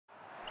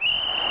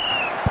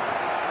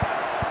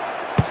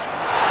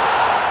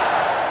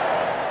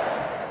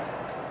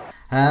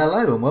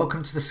Hello and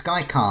welcome to the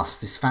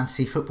Skycast, this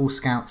Fantasy Football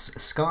Scouts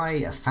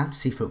Sky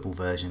fantasy football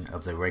version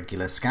of the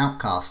regular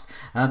Scoutcast.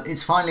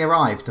 It's finally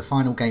arrived, the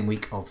final game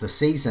week of the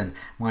season.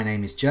 My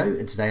name is Joe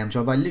and today I'm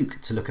joined by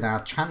Luke to look at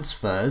our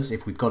transfers,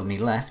 if we've got any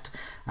left,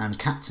 and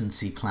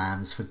captaincy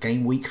plans for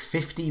game week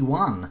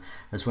 51,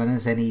 as well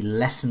as any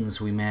lessons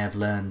we may have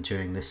learned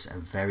during this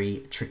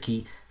very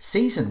tricky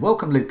season.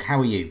 Welcome Luke,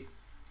 how are you?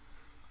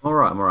 I'm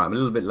alright. I'm a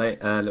little bit late,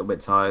 a little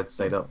bit tired.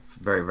 Stayed up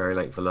very, very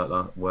late for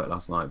work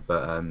last night,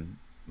 but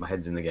my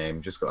head's in the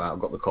game. Just got out,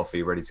 got the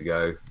coffee ready to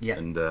go,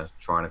 and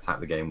try and attack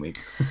the game week.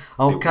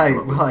 Okay,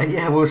 right,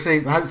 yeah, we'll see.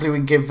 Hopefully we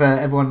can give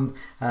everyone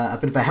a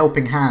bit of a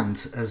helping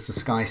hand as the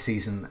Sky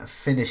season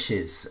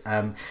finishes.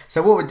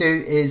 So what we'll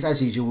do is,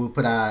 as usual, we'll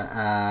put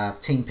our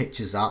team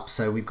pictures up.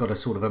 So we've got a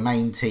sort of a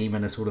main team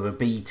and a sort of a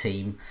B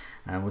team,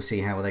 and we'll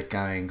see how they're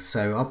going.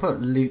 So I'll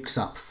put Luke's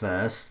up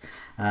first.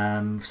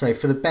 So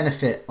for the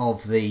benefit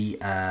of the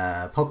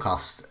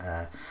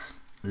podcast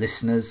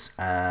listeners,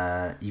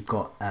 you've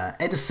got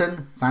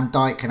Edison, Van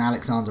Dijk and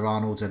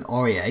Alexander-Arnold and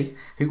Aurier,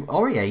 who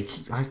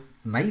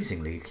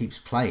amazingly keeps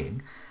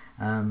playing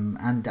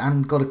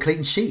and got a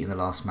clean sheet in the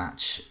last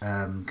match,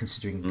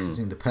 considering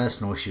the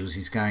personal issues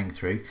he's going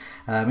through.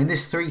 In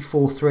this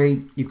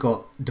 3-4-3, you've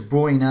got De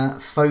Bruyne,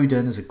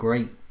 Foden as a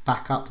great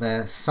backup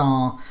there,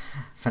 Sarr,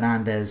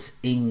 Fernandes,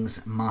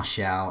 Ings,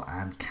 Martial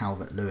and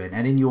Calvert-Lewin.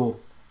 And in your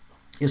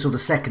sort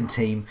of second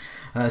team,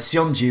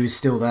 Sionju is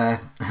still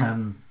there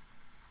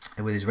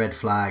with his red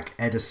flag,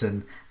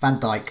 Edison, Van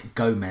Dijk,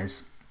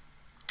 Gomez.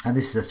 And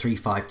this is a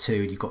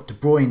 3-5-2. You've got De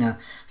Bruyne,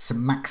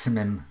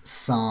 Maximum,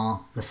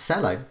 Sarr,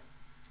 Lucello,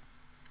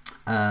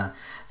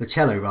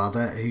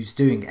 who's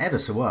doing ever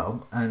so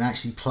well and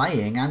actually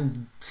playing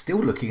and still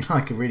looking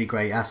like a really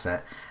great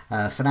asset.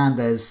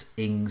 Fernandes,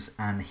 Ings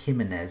and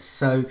Jimenez.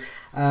 So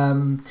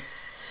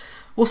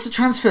what's the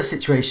transfer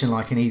situation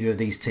like in either of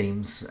these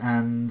teams,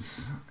 and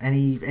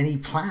any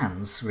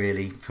plans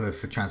really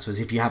for transfers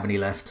if you have any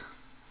left?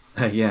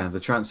 Yeah, the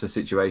transfer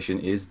situation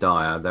is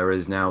dire. There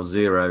is now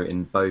 0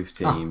 in both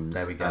teams. Oh,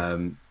 there we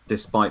go.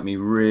 Despite me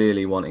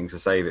really wanting to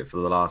save it for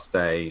the last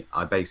day,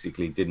 I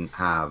basically didn't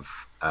have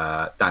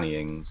Danny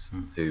Ings,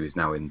 who is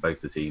now in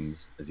both the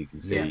teams, as you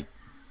can see,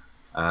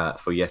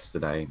 for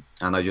yesterday.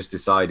 And I just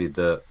decided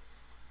that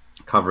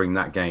covering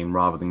that game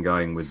rather than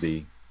going with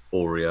the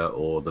Aurier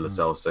or the Lo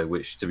Celso,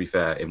 which, to be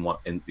fair, in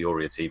the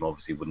Aurier team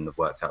obviously wouldn't have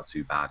worked out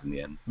too bad in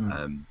the end.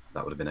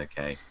 That would have been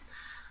okay.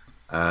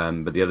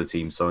 But the other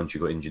team, Soyuncu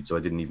got injured, so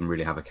I didn't even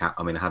really have a cap.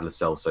 I mean, I had Lo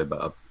Celso,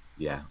 but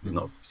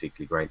not a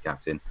particularly great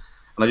captain.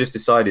 And I just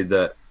decided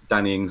that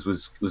Danny Ings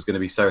was going to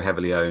be so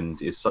heavily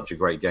owned. It's such a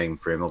great game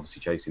for him, obviously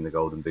chasing the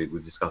Golden Boot.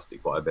 We've discussed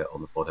it quite a bit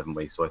on the pod, haven't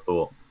we? So I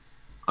thought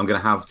I'm going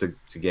to have to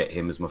get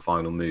him as my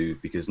final move,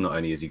 because not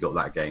only has he got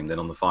that game, then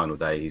on the final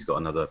day he's got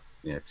another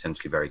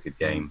potentially very good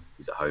game.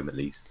 He's at home at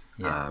least,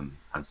 and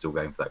still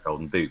going for that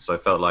Golden Boot. So I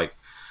felt like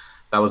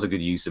that was a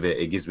good use of it.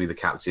 It gives me the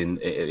captain.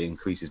 It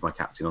increases my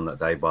captain on that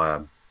day by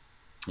a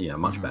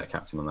much better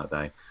captain on that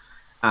day.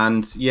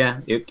 And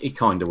it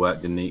kind of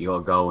worked, didn't it? He got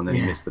a goal and then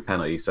he missed the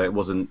penalty. So it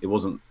wasn't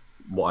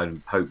what I'd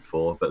hoped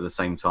for, but at the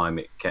same time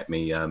it kept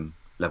me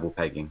level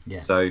pegging.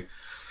 So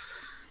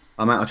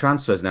I'm out of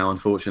transfers now,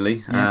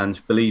 unfortunately. And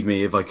believe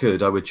me, if I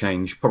could, I would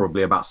change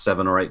probably about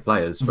 7 or 8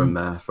 players from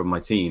my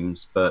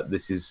teams. But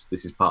this is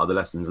part of the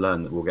lessons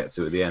learned that we'll get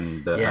to at the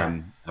end.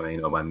 That I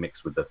mean,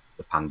 mixed with the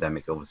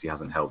pandemic, obviously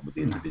hasn't helped with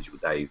the individual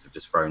days. Have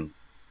just thrown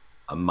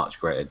a much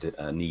greater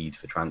need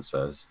for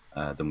transfers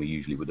than we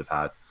usually would have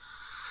had.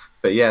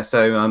 But yeah,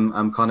 so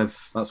I'm kind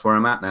of, that's where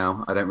I'm at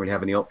now. I don't really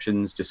have any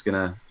options. Just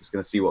gonna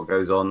see what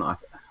goes on. I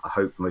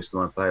hope most of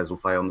my players will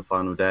play on the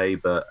final day,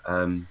 but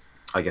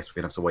I guess we're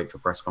gonna have to wait for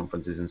press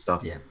conferences and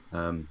stuff.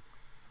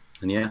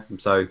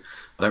 So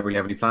I don't really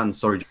have any plans.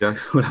 Sorry, Joe.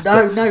 We'll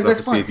have to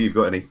see if you've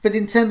got any. But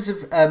in terms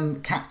of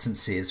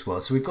captaincy as well,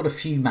 so we've got a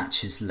few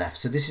matches left.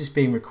 So this is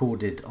being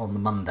recorded on the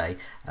Monday.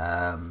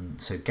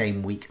 So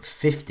game week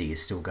 50 is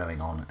still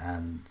going on,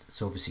 and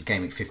so obviously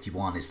game week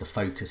 51 is the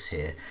focus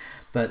here.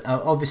 But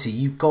obviously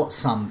you've got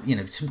some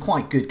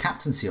quite good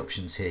captaincy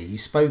options here. You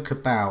spoke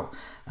about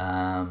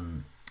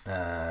the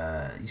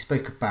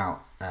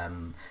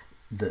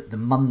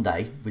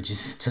Monday, which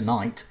is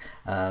tonight,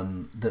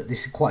 that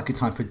this is quite a good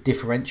time for a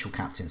differential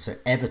captain. So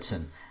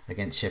Everton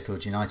against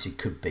Sheffield United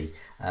could be.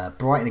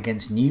 Brighton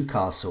against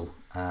Newcastle,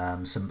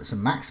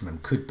 some maximum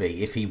could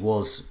be if he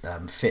was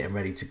fit and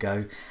ready to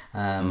go.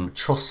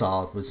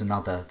 Trossard was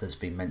another that's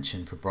been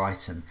mentioned for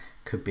Brighton.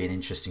 Could be an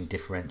interesting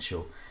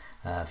differential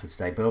for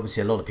today. But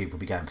obviously a lot of people will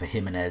be going for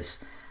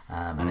Jimenez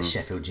and a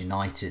Sheffield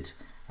United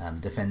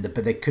defender.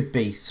 But there could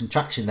be some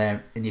traction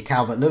there in your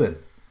Calvert-Lewin,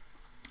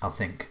 I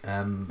think,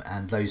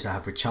 and those that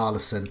have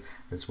Richarlison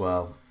as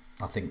well.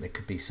 I think there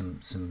could be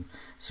some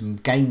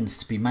gains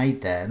to be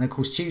made there. And of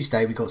course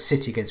Tuesday we got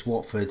City against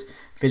Watford,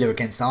 Villa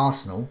against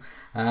Arsenal.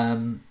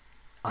 I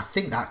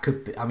think that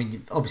could be, I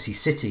mean, obviously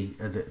City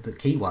are the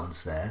key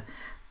ones there,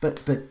 but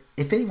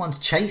if anyone's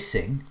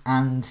chasing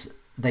and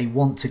they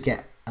want to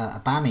get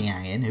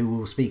Aubameyang in, who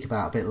we'll speak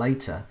about a bit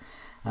later,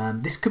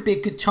 This could be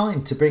a good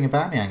time to bring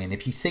Aubameyang in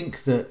if you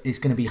think that it's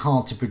going to be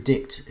hard to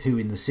predict who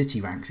in the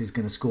City ranks is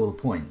going to score the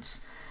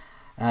points.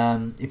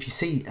 If you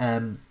think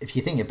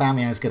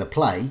Aubameyang is going to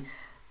play,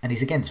 and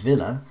he's against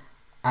Villa,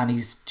 and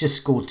he's just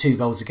scored 2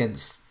 goals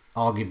against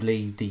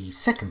arguably the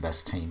second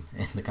best team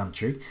in the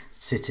country,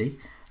 City,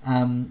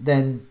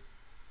 then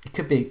it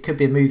could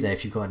be a move there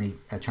if you've got any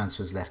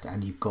transfers left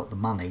and you've got the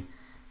money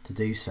to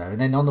do so. And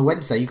then on the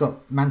Wednesday you've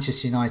got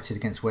Manchester United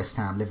against West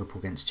Ham, Liverpool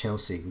against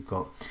Chelsea.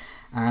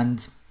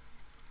 And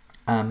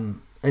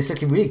it's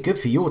looking really good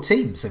for your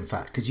teams, in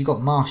fact, because you've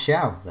got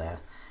Martial there,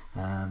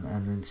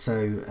 and then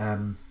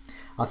so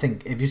I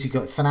think if you've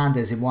got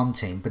Fernandes in one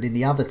team, but in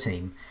the other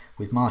team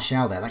with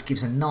Martial there, that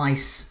gives a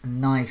nice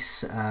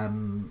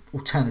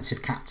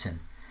alternative captain.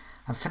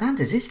 And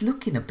Fernandes is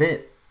looking a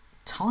bit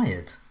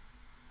tired.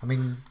 I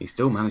mean, he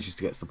still manages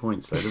to get the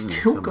points, though, doesn't he?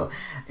 Still got.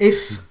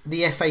 If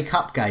the FA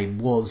Cup game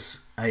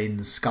was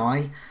in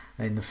Sky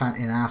in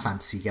our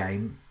fantasy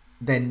game,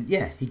 then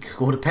yeah, he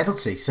scored a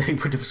penalty, so he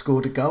would have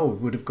scored a goal,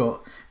 would have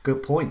got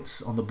good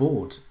points on the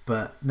board.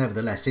 But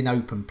nevertheless, in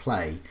open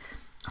play,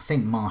 I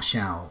think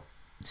Martial,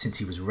 since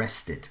he was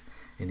rested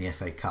in the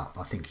FA Cup,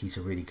 I think he's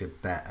a really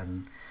good bet,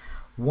 and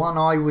one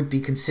I would be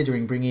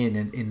considering bringing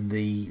in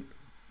the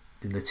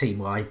team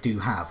where I do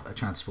have a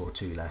transfer or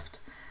 2 left.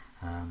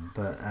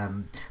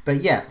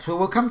 But yeah, so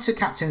we'll come to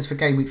captains for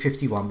game week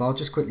 51, but I'll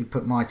just quickly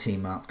put my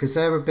team up because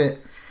they're a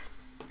bit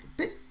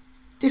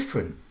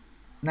different.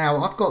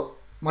 Now I've got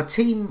my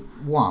team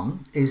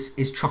 1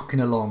 is trucking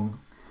along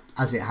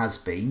as it has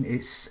been.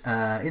 It's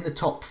in the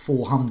top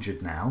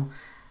 400 now,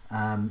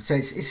 so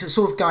it's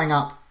sort of going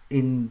up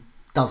in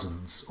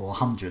dozens or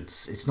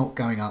hundreds. It's not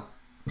going up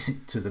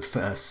to the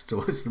first,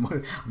 or it's not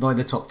in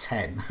the top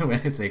 10 or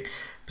anything.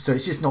 So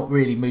it's just not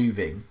really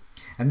moving.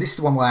 And this is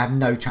the one where I have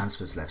no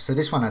transfers left. So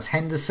this one has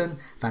Henderson,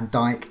 Van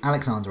Dijk,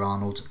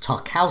 Alexander-Arnold,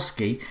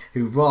 Tarkowski,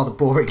 who rather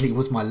boringly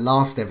was my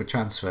last ever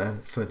transfer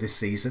for this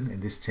season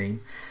in this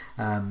team,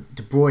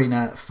 De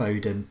Bruyne,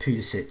 Foden,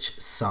 Pulisic,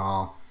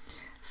 Sarr,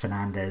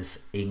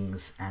 Fernandes,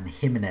 Ings and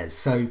Jimenez.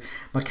 So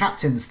my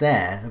captains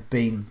there have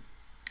been...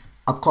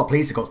 I'm quite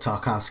pleased I got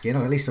Tarkowski,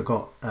 and at least I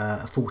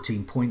got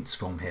 14 points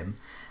from him.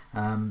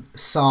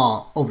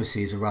 Sarr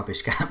obviously is a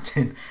rubbish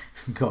captain,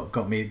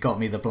 got me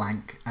the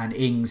blank, and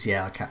Ings,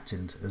 yeah, I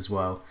captained as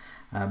well.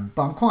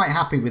 But I'm quite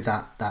happy with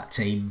that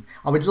team.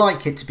 I would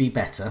like it to be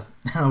better.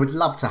 I would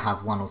love to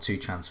have 1 or 2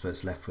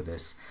 transfers left for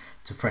this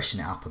to freshen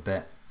it up a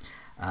bit.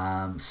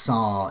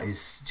 Sarr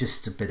is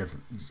just a bit of...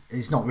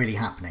 It's not really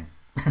happening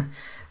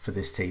for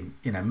this team.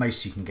 You know,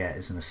 most you can get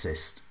is an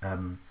assist.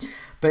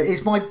 But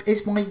it's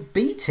my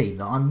B team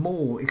that I'm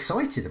more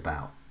excited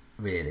about,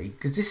 really,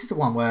 because this is the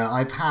one where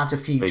I've had a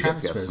few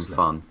transfers. Some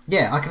fun.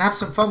 Yeah, I can have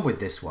some fun with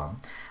this one.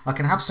 I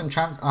can have some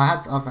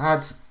I've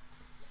had,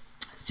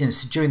 you know,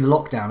 so during the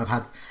lockdown, I've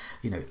had,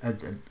 you know,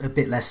 a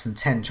bit less than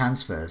 10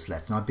 transfers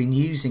left, and I've been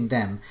using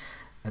them.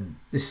 And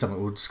this is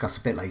something we'll discuss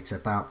a bit later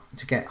about,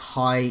 to get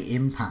high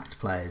impact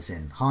players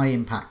in, high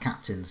impact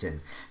captains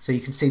in. So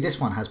you can see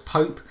this one has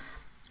Pope,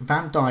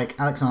 Van Dijk,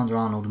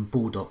 Alexander-Arnold and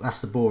Baldock.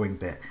 That's the boring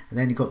bit. And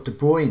then you've got De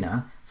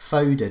Bruyne,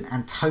 Foden,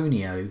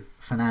 Antonio,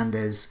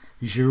 Fernandes,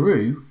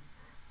 Giroud,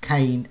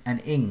 Kane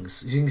and Ings.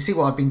 So you can see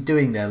what I've been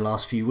doing there the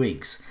last few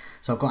weeks.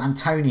 So I've got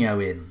Antonio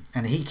in,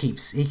 and he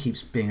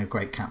keeps being a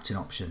great captain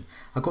option.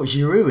 I've got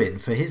Giroud in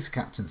for his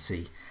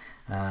captaincy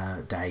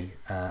day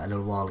a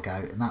little while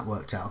ago, and that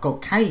worked out. I've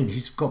got Kane,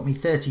 who's got me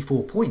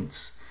 34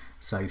 points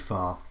so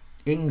far.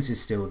 Ings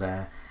is still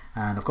there,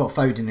 and I've got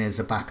Foden as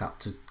a backup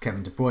to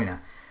Kevin De Bruyne.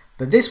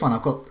 But this one,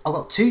 I've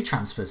got 2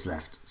 transfers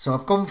left. So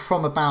I've gone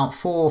from about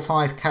 4 or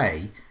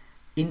 5k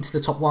into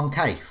the top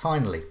 1k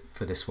finally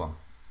for this one.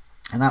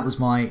 And that was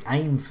my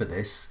aim for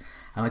this.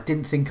 And I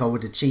didn't think I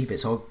would achieve it.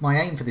 So my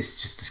aim for this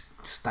is just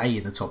to stay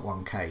in the top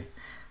 1k.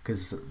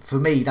 Because for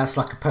me, that's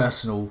like a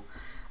personal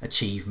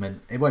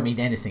achievement. It won't mean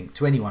anything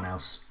to anyone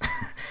else.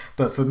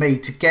 But for me,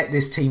 to get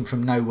this team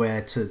from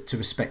nowhere to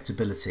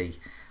respectability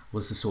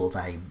was the sort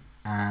of aim.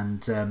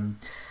 And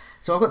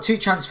so I've got 2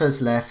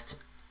 transfers left.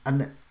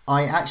 And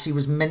I actually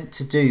was meant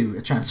to do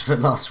a transfer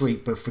last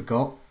week, but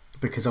forgot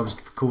because I was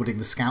recording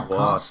the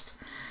Scoutcast.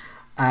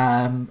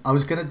 I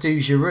was going to do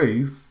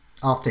Giroud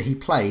after he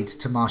played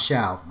to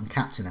Martial and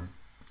captain him,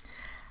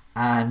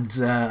 and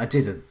I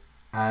didn't.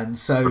 And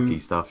so rookie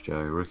stuff,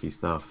 Joe. Rookie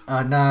stuff.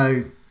 I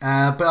know,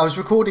 but I was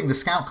recording the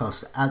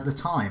Scoutcast at the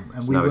time,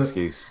 and no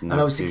excuse. And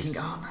I was thinking,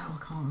 oh no,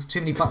 I can't. There's too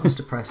many buttons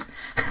to press.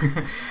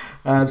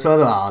 So I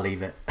thought, I'll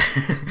leave it.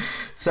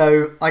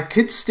 So I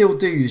could still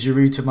do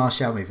Giroud to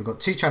Martial move. I've got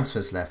 2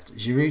 transfers left.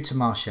 Giroud to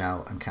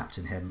Martial and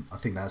captain him. I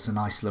think that's a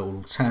nice little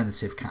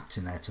alternative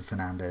captain there to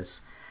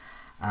Fernandes.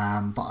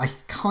 But I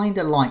kind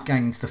of like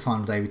going into the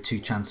final day with 2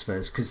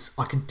 transfers because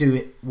I can do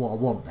it what I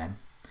want then.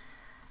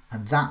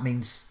 And that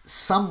means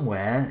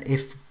somewhere,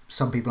 if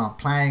some people aren't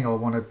playing or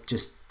want to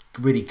just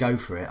really go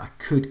for it, I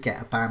could get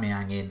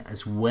Aubameyang in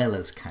as well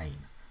as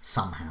Kane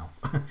somehow.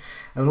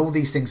 And all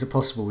these things are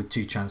possible with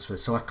 2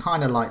 transfers. So I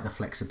kind of like the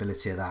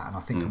flexibility of that, and I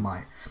think I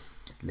might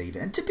leave it.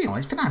 And to be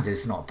honest, Fernandes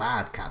is not a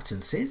bad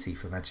captaincy, is he,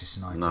 for Manchester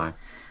United? No.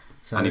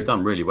 So, and he's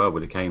done really well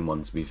with the Kane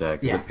one, to be fair.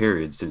 Because the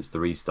period since the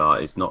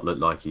restart, it's not looked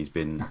like he's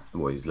been.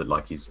 Well, he's looked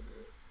like he's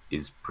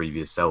his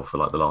previous self for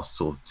like the last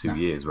sort of 2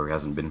 years, where he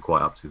hasn't been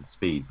quite up to the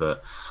speed.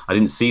 But I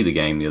didn't see the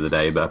game the other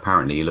day, but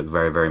apparently he looked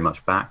very, very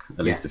much back.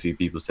 At least a few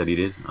people said he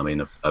did. I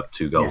mean, up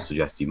 2 goals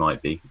suggests he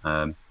might be.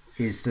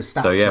 Is the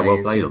stats so yeah, well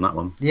played on that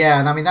one. Yeah,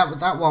 and I mean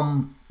that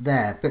one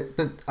there,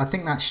 but I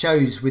think that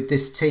shows with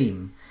this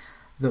team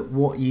that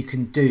what you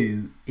can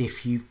do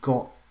if you've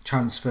got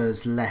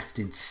transfers left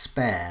in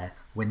spare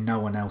when no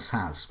one else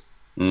has.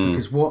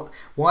 Because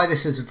why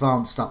this has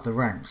advanced up the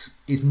ranks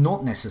is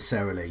not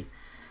necessarily,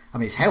 I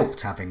mean, it's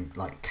helped having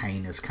like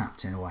Kane as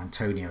captain or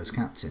Antonio as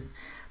captain,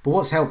 but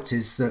what's helped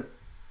is that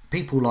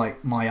people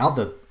like my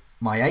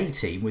A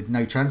team with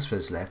no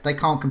transfers left, they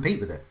can't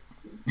compete with it.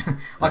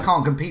 I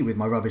can't compete with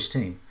my rubbish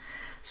team,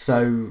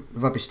 so the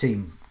rubbish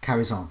team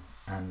carries on,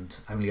 and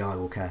only I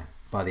will care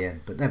by the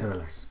end. But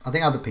nevertheless, I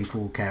think other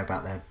people will care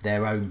about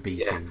their own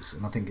B teams,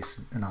 and I think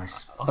it's a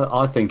nice.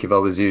 I think if I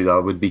was you, though,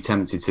 I would be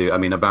tempted to. I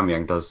mean,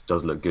 Aubameyang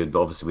does look good,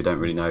 but obviously we don't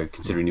really know.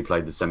 Considering he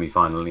played the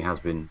semi-final and he has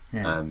been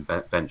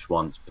benched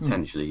once,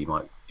 potentially he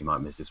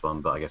might miss this one.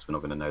 But I guess we're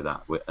not going to know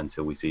that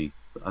until we see.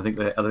 I think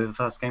are they the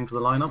first game for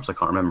the lineups? I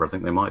can't remember. I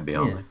think they might be,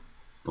 aren't they,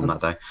 on that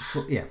day?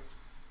 Yeah.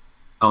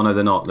 Oh no,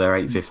 they're not. They're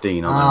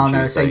 8:15. Oh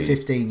no, it's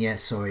 8:15. Yeah,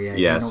 sorry.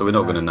 Yeah, so we're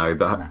not going to know,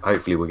 but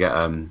hopefully we'll get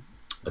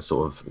a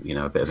sort of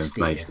a bit of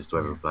information as to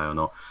whether we play or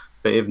not.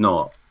 But if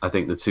not, I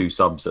think the 2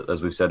 subs,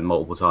 as we've said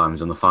multiple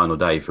times, on the final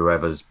day for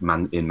whoever's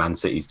in Man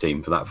City's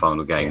team for that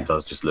final game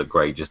does just look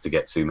great, just to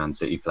get 2 Man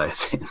City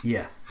players in.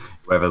 Yeah,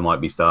 whoever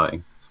might be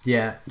starting.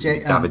 Yeah,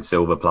 David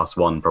Silva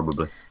 +1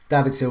 probably.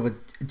 David Silva,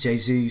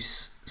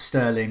 Jesus,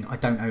 Sterling. I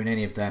don't own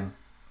any of them.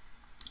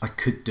 I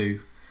could do.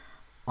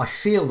 I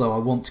feel though I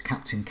want to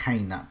captain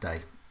Kane that day,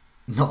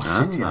 not a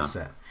City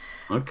asset.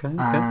 Okay.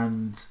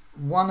 And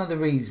one of the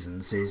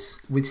reasons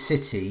is with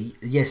City,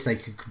 yes, they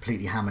could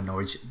completely hammer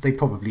Norwich. They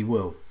probably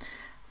will,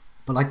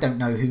 but I don't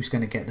know who's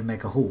going to get the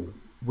mega haul.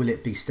 Will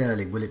it be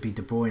Sterling? Will it be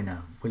De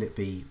Bruyne? Will it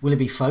be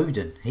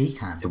Foden? He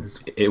can.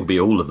 It'll be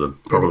all of them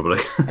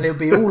probably, and it'll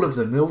be all of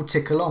them. They'll all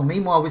tick along.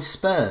 Meanwhile, with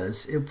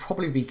Spurs, it'll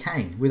probably be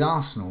Kane. With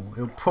Arsenal,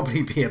 it'll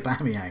probably be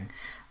Aubameyang.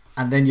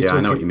 And then you're talking,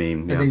 I know what you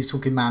mean. And then you're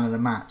talking man of the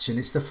match, and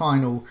it's the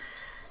final.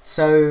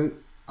 So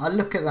I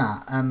look at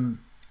that, and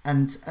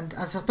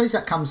I suppose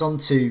that comes on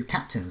to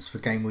captains for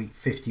game week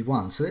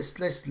 51. So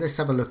let's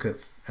have a look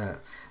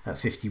at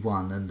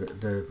 51 and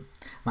the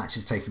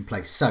matches taking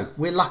place. So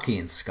we're lucky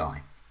in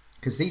Sky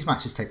because these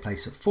matches take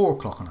place at 4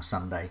 o'clock on a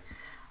Sunday.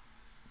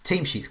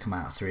 Team sheets come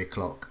out at 3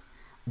 o'clock.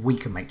 We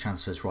can make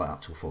transfers right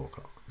up till 4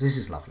 o'clock. This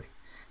is lovely.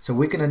 So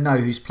we're going to know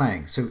who's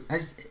playing. So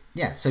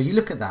so you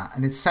look at that,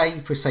 and then say,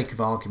 for sake of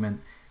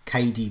argument,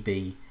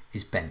 KDB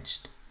is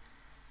benched.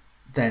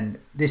 Then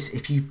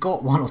if you've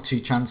got 1 or 2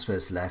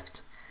 transfers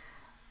left,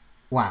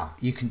 wow,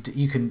 you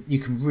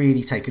can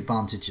really take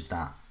advantage of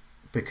that,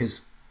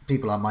 because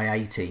people like my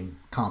A team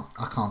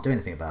I can't do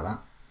anything about that.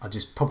 I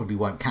just probably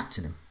won't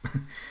captain him,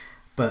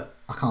 but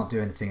I can't do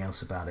anything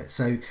else about it.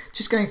 So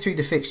just going through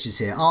the fixtures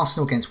here: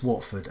 Arsenal against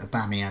Watford,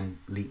 Aubameyang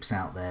leaps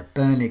out there.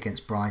 Burnley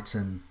against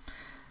Brighton.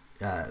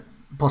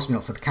 Possibly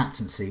not for the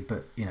captaincy,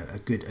 but a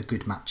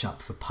good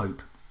matchup for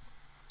Pope.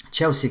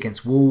 Chelsea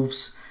against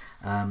Wolves,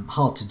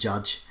 hard to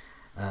judge.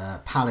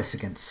 Palace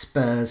against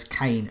Spurs,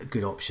 Kane a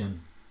good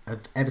option.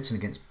 Everton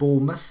against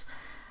Bournemouth.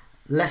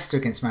 Leicester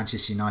against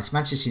Manchester United.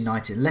 Manchester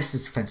United,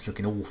 Leicester's defence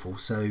looking awful,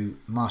 so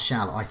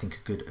Martial I think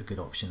a good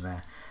option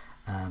there.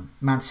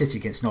 Man City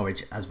against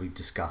Norwich, as we've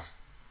discussed.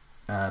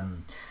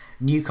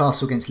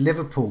 Newcastle against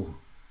Liverpool.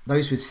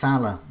 Those with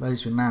Salah,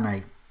 those with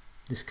Mane.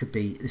 This could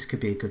be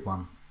a good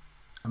one.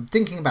 I'm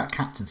thinking about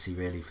captaincy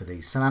really for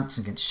these.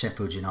 Southampton against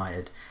Sheffield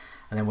United,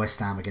 and then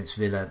West Ham against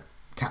Villa.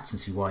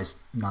 Captaincy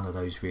wise, none of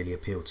those really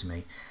appeal to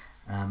me.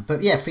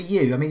 But yeah, for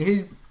you, I mean,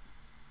 who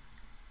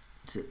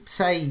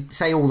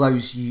say all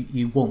those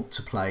you want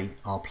to play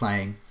are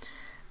playing,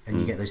 and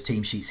you get those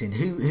team sheets in.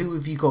 Who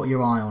have you got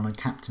your eye on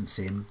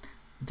captaincy, and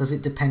does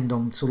it depend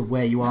on sort of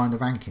where you are in the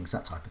rankings,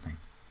 that type of thing?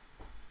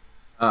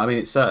 I mean,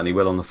 it certainly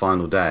will on the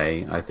final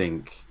day. I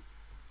think.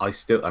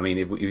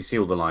 If you see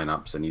all the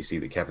lineups and you see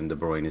that Kevin De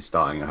Bruyne is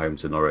starting at home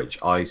to Norwich,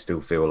 I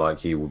still feel like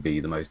he will be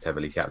the most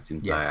heavily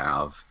captained player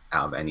out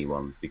of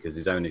anyone, because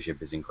his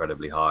ownership is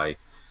incredibly high.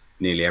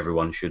 Nearly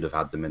everyone should have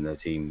had them in their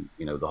team,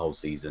 the whole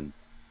season.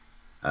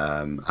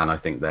 And I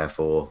think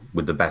therefore,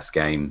 with the best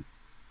game,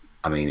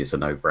 I mean, it's a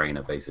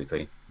no-brainer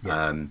basically.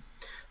 Yeah.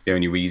 The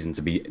only reason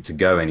to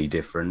go any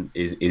different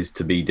is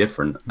to be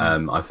different.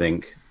 I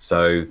think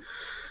so.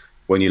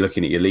 When you're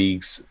looking at your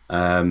leagues,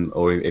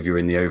 or if you're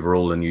in the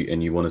overall and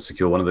you want to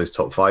secure one of those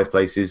top 5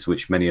 places,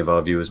 which many of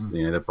our viewers,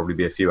 there'll probably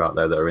be a few out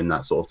there that are in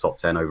that sort of top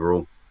 10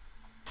 overall.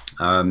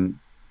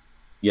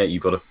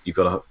 You've got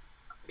to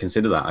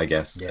consider that, I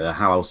guess. Yeah.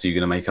 How else are you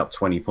going to make up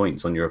 20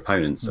 points on your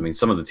opponents? I mean,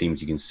 some of the teams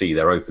you can see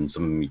they're open,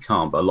 some of them you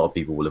can't, but a lot of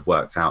people will have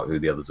worked out who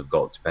the others have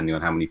got depending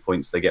on how many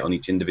points they get on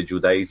each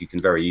individual days. You can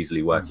very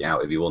easily work it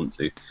out if you want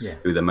to,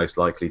 who they're most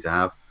likely to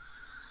have.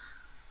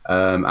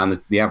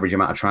 And the average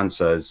amount of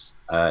transfers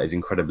is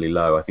incredibly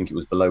low. I think it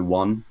was below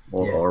 1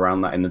 or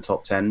around that in the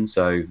top 10.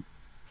 So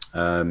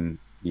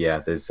yeah,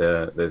 there's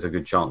a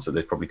good chance that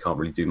they probably can't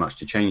really do much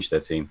to change their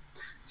team.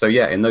 So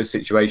yeah, in those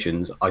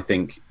situations, I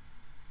think,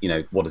 you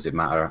know, what does it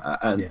matter?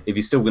 And if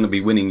you're still going to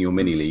be winning your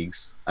mini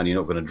leagues and you're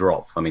not going to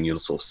drop, I mean, you're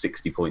sort of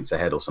 60 points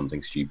ahead or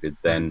something stupid,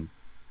 then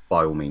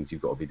by all means,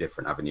 you've got to be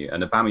different, haven't you?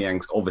 And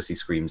Aubameyang obviously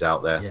screams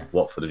out there. Yeah.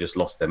 Watford have just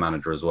lost their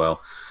manager as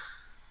well.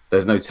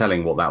 There's no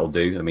telling what that will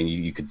do. I mean,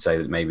 you could say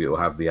that maybe it will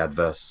have the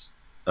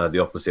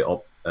opposite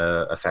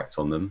effect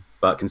on them.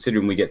 But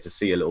considering we get to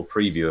see a little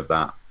preview of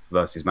that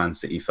versus Man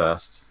City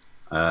first,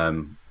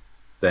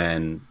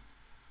 then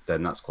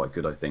that's quite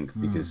good, I think,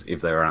 because if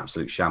they're an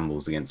absolute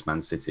shambles against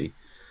Man City,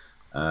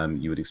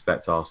 you would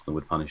expect Arsenal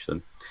would punish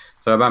them.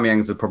 So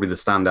Aubameyang's probably the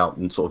standout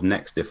and sort of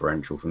next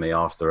differential for me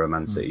after a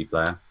Man City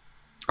player.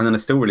 And then I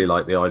still really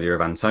like the idea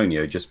of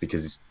Antonio, just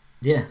because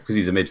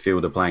he's a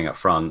midfielder playing up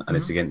front and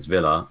it's against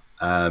Villa,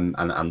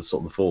 and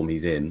sort of the form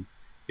he's in.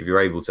 If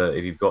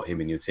you've got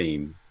him in your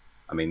team,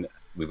 I mean,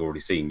 we've already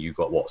seen you've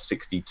got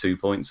 62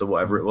 points or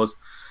whatever it was.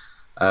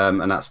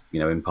 And that's, you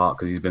know, in part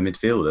because he's been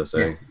midfielder,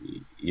 so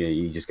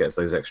he just gets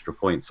those extra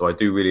points. So I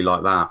do really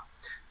like that.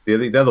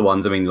 The other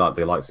ones, I mean, like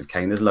the likes of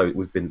Kane,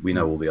 we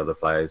know all the other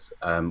players.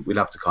 We'll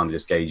have to kind of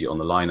just gauge it on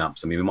the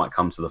lineups. I mean, we might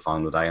come to the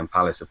final day and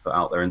Palace have put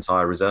out their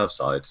entire reserve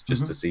side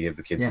just to see if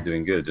the kids are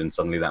doing good, and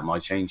suddenly that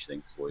might change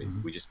things for you.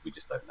 We just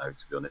don't know,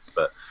 to be honest.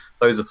 But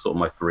those are sort of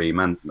my three: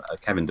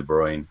 Kevin De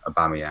Bruyne,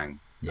 Aubameyang,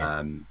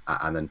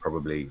 and then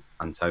probably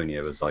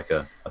Antonio as like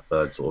a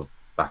third sort of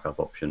backup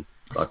option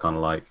that I kind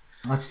of like.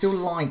 I still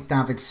like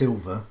David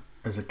Silva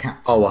as a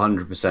captain. Oh,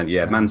 100%.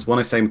 Yeah, when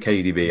I say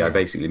KDB, I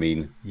basically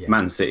mean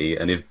Man City.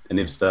 And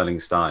if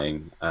Sterling's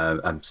starting,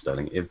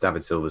 if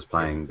David Silva's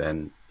playing,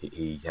 then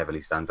he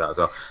heavily stands out as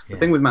well. The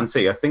thing with Man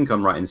City, I think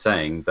I'm right in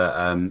saying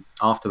that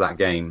after that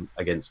game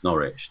against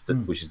Norwich,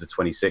 which is the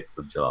 26th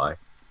of July,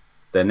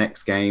 their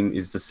next game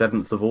is the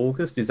 7th of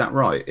August. Is that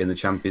right, in the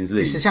Champions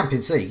League? It's the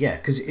Champions League, yeah,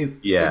 because in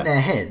their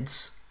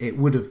heads it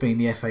would have been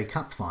the FA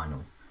Cup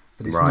final,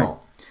 but it's not.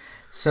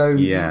 So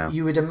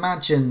you would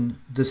imagine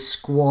the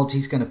squad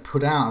he's going to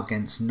put out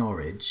against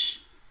Norwich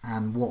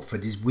and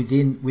Watford is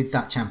with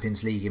that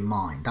Champions League in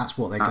mind. That's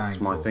what they're going for. That's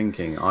my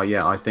thinking.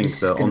 I think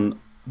that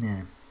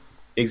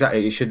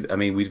exactly. It should. I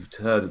mean, we've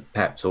heard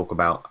Pep talk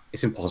about.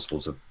 It's impossible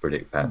to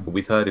predict Pep, but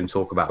we've heard him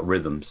talk about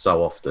rhythm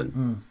so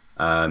often.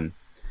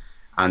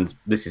 And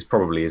this is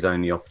probably his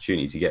only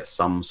opportunity to get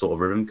some sort of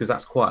rhythm, because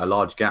that's quite a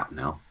large gap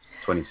now.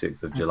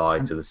 26th of July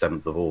to the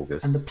 7th of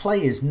August. And the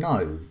players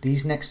know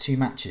these next two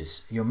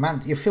matches. You're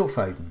Phil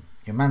Foden,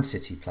 your Man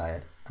City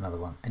player, another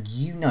one, and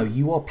you know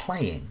you are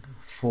playing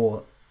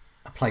for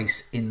a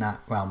place in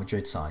that Real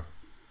Madrid side,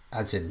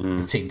 as in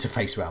the team to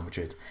face Real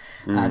Madrid.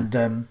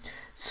 And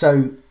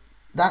so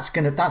that's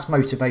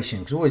motivation,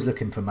 because we're always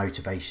looking for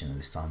motivation at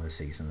this time of the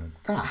season. And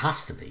that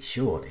has to be,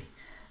 surely.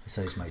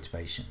 So it's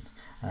motivation.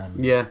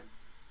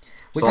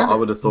 So I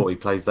would have thought he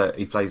plays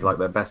like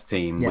their best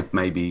team with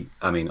maybe.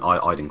 I mean,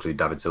 I'd include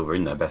David Silva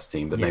in their best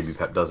team, but maybe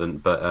Pep doesn't.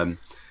 But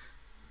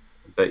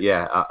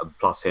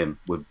plus him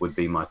would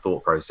be my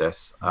thought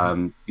process. At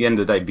the end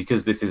of the day,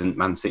 because this isn't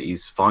Man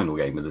City's final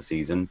game of the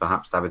season,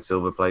 perhaps David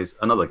Silva plays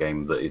another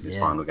game that is his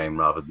final game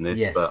rather than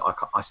this. But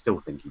I still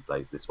think he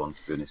plays this one,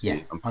 to be honest with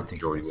you. I'm pretty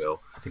sure he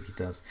will. I think he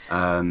does.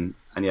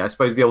 And I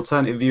suppose the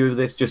alternative view of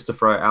this, just to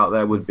throw it out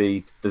there, would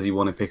be: does he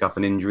want to pick up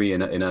an injury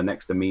in a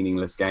next to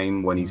meaningless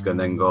game when he's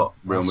then got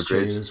Real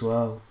Madrid as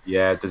well?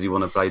 Yeah. Does he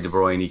want to play De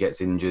Bruyne? He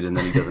gets injured and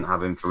then he doesn't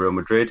have him for Real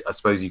Madrid. I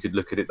suppose you could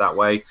look at it that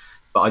way,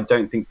 but I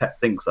don't think Pep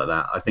thinks like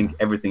that. I think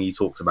everything he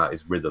talks about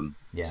is rhythm.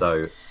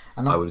 So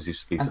I would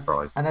just be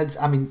surprised. And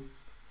I mean,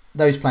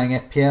 those playing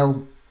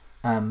FPL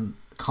don't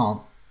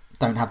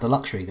have the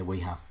luxury that we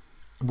have.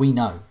 We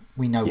know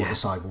what the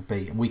side will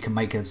be, and we can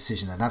make a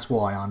decision. And that's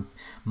why I'm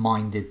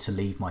minded to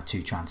leave my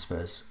two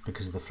transfers,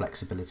 because of the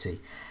flexibility.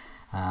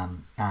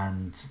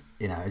 And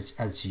you know,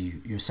 as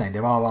you were saying,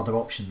 there are other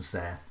options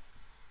there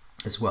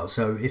as well.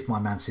 So if my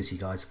Man City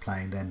guys are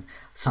playing, then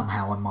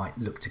somehow I might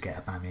look to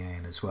get Aubameyang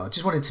in as well. I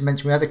just wanted to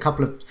mention we had a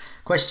couple of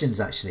questions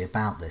actually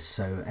about this.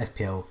 So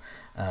FPL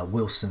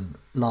Wilson,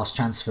 last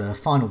transfer,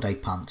 final day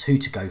punt, who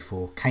to go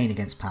for? Kane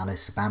against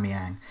Palace,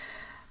 Aubameyang.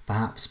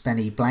 Perhaps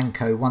Benny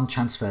Blanco, one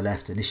transfer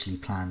left, initially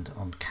planned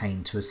on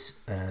Kane to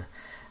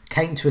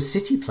a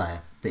City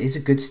player, but is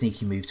a good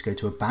sneaky move to go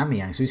to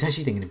Aubameyang. So he's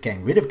actually thinking of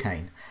getting rid of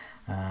Kane.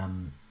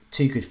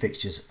 Two good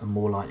fixtures are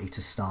more likely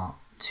to start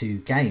 2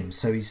 games.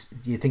 So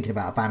you're thinking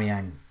about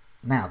Aubameyang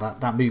now.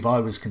 That move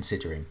I was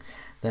considering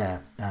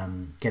there,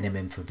 get him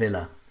in for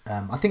Villa.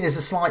 I think there's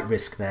a slight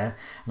risk there,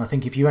 and I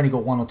think if you only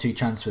got 1 or 2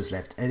 transfers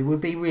left, it would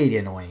be really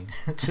annoying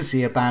to see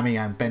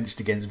Aubameyang benched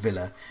against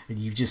Villa, and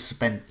you've just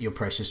spent your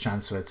precious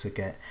transfer to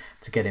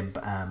get him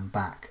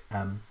back.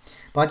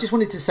 But I just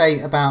wanted to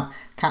say about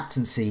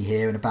captaincy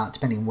here, and about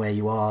depending on where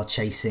you are,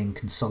 chasing,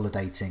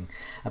 consolidating.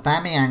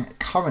 Aubameyang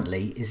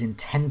currently is in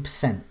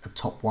 10% of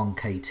top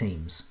 1k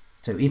teams.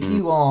 So if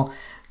you are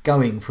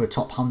going for a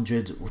top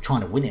 100 or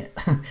trying to win it,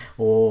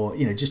 or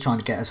just trying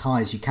to get as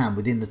high as you can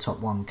within the top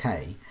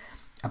 1k,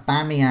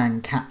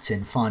 Aubameyang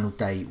captain final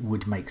day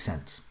would make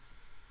sense,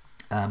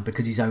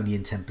 because he's only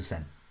in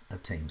 10%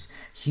 of teams.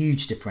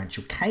 Huge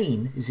differential.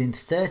 Kane is in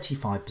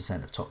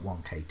 35% of top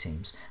 1k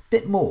teams,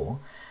 bit more,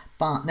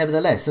 but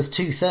nevertheless that's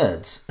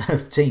 2/3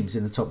 of teams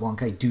in the top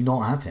 1k do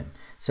not have him.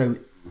 So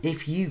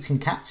if you can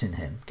captain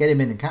him, get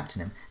him in and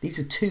captain him, these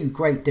are two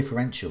great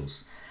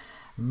differentials.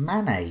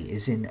 Mane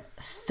is in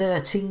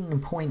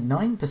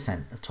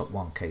 13.9% of top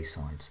 1k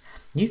sides.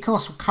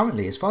 Newcastle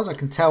currently, as far as I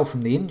can tell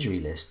from the injury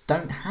list,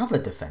 don't have a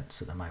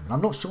defence at the moment.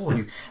 I'm not sure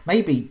who.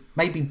 Maybe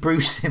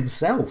Bruce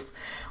himself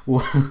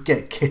will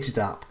get kitted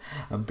up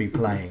and be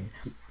playing.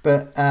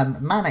 But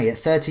Mane at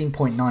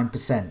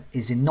 13.9%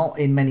 is not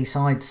in many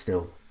sides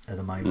still at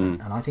the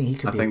moment, and I think he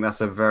could. I think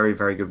that's a very,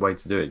 very good way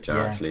to do it, Joe.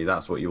 Yeah. Actually,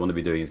 that's what you want to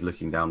be doing, is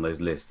looking down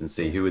those lists and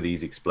see who are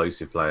these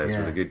explosive players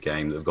with a good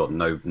game that have got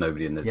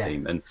nobody in their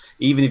team. And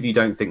even if you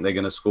don't think they're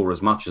going to score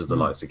as much as the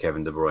likes of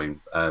Kevin De Bruyne,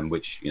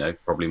 which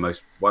probably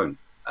most won't,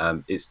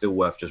 it's still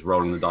worth just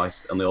rolling the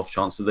dice on the off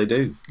chance that they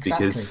do,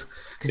 because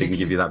it can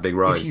give you that big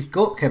rise. If you've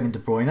got Kevin De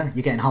Bruyne,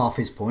 you're getting half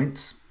his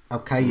points.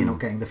 Okay, you're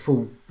not getting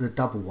the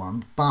double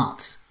one,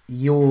 but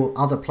your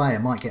other player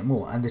might get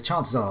more, and the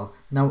chances are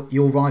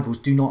your rivals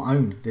do not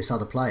own this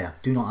other player,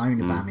 do not own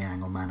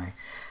Aubameyang or Mane.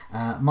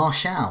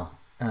 Martial,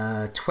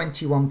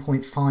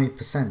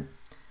 21.5%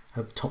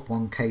 of top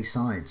 1k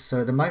sides.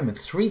 So at the moment,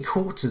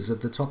 3/4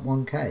 of the top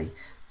 1k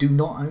do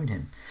not own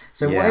him.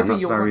 So whatever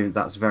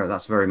that's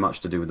very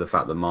much to do with the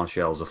fact that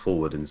Martial's a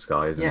forward in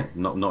Sky, isn't it?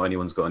 Not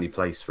anyone's got any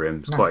place for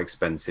him. It's quite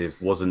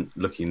expensive. Wasn't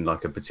looking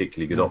like a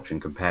particularly good option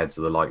compared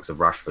to the likes of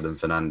Rashford and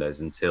Fernandes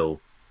until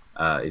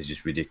his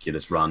just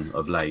ridiculous run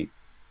of late.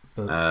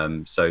 So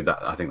that,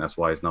 I think that's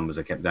why his numbers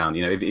are kept down.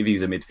 If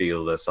he's a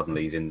midfielder,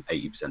 suddenly he's in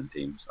 80% of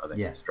teams, I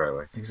think, straight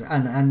away.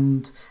 Exactly.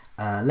 And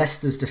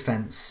Leicester's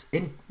defence,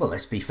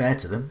 let's be fair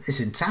to them, it's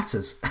in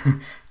tatters.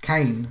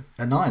 Kane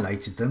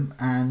annihilated them,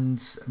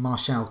 and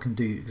Martial can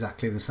do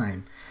exactly the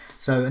same.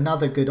 So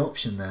another good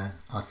option there,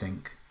 I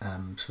think.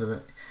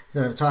 So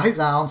I hope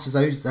that answers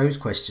those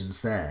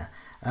questions there.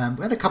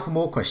 We had a couple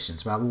more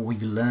questions about what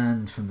we've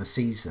learned from the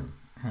season.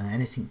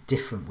 Anything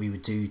different we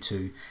would do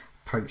to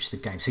approach the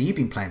game. So you've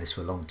been playing this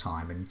for a long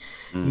time, and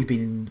you've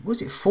been, was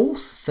it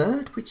 4th,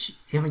 3rd? Which,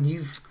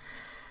 you've...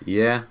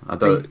 Yeah, I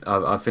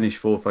finished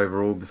 4th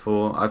overall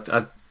before.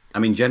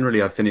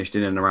 Generally I've finished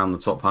in and around the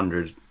top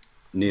 100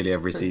 nearly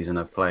every season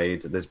I've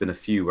played. There's been a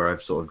few where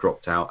I've sort of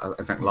dropped out.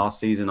 In fact, last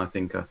season, I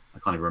think, I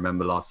can't even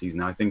remember last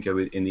season. I think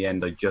in the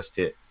end I just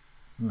hit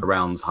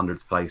around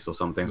 100th place or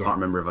something. I can't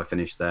remember if I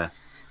finished there.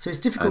 So it's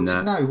difficult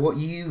to know what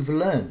you've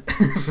learned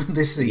from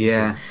this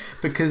season,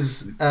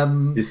 because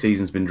this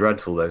season's been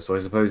dreadful though. So I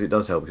suppose it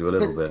does help you a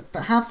little bit.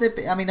 But have there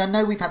been? I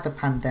know we've had the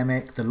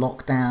pandemic, the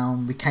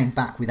lockdown. We came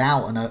back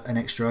without an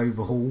extra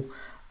overhaul.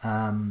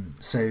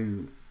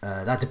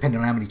 That depended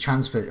on how many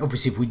transfers.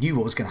 Obviously, if we knew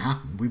what was going to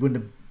happen, we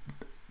wouldn't have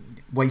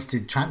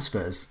wasted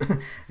transfers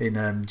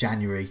in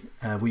January.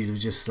 We would have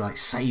just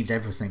saved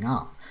everything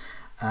up.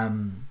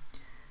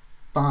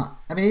 But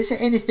is there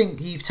anything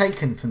you've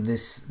taken from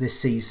this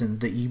season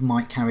that you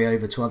might carry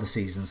over to other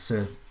seasons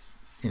to,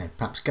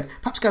 perhaps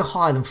go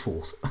higher than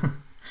 4th?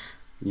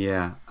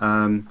 Yeah,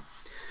 I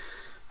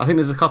think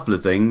there's a couple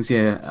of things.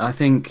 Yeah, I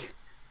think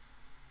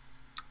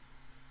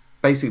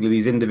basically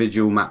these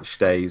individual match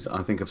days.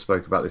 I think I've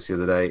spoke about this the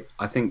other day.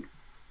 I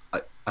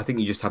think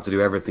you just have to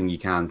do everything you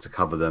can to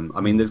cover them.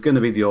 There's going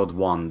to be the odd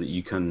one that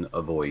you can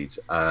avoid,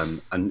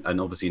 and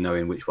obviously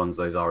knowing which ones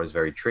those are is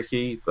very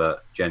tricky.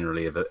 But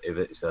generally, if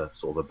it's a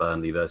sort of a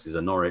Burnley versus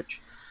a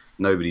Norwich,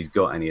 nobody's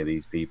got any of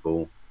these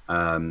people.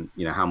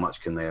 How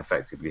much can they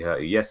effectively hurt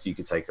you? Yes, you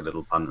could take a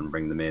little punt and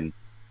bring them in,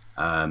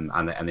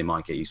 and they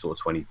might get you sort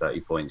of 20,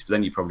 30 points. But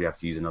then you probably have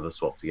to use another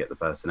swap to get the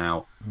person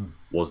out.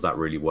 Was that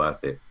really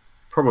worth it?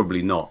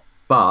 Probably not.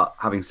 But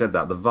having said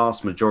that, the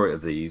vast majority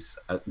of these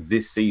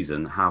this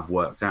season have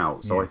worked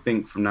out. So I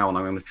think from now on,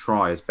 I'm going to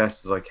try as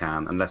best as I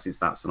can, unless it's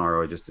that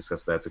scenario I just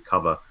discussed there, to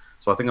cover.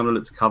 So I think I'm going to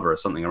look to cover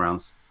something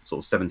around sort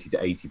of 70 to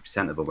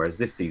 80% of them. Whereas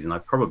this season, I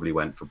probably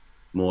went for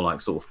more like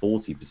sort of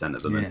 40%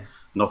 of them, and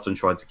often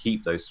tried to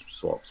keep those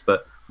swaps.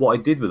 But what I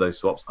did with those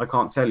swaps, I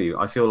can't tell you.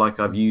 I feel like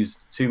I've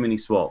used too many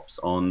swaps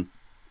on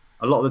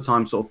a lot of the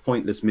time, sort of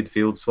pointless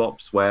midfield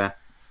swaps, where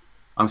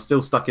I'm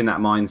still stuck in that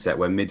mindset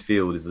where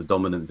midfield is the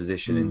dominant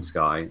position in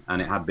Sky,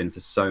 and it had been for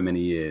so many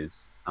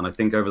years. And I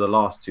think over the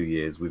last 2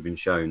 years, we've been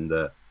shown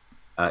that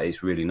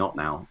it's really not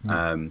now.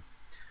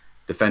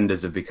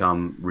 Defenders have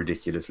become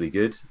ridiculously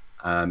good.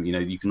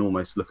 You can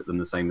almost look at them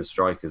the same as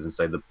strikers and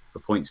say the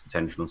points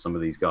potential on some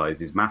of these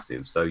guys is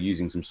massive. So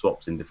using some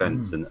swaps in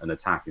defence and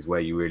attack is where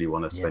you really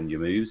want to spend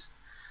your moves.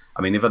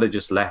 If I'd have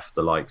just left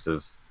the likes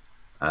of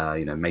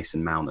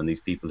Mason Mount and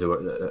these people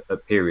who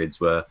at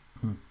periods were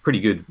pretty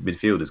good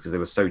midfielders because they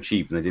were so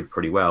cheap and they did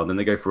pretty well. Then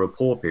they go for a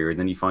poor period,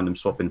 then you find them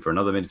swapping for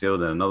another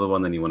midfielder and another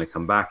one, then you want to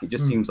come back. It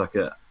just seems like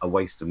a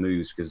waste of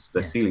moves because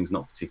their ceiling's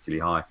not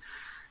particularly high.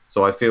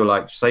 So I feel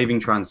like saving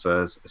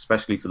transfers,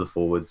 especially for the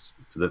forwards,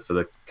 for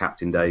the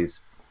captain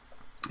days,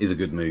 is a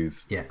good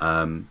move. Yeah.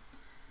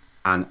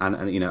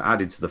 And you know,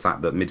 added to the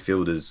fact that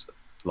midfielders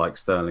like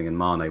Sterling and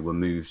Mane were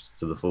moved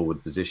to the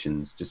forward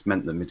positions, just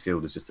meant that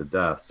midfielders just a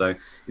dearth. So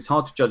it's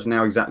hard to judge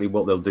now exactly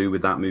what they'll do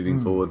with that moving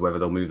forward, whether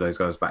they'll move those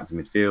guys back to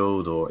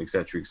midfield or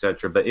etc.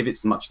 etc. But if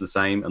it's much the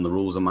same and the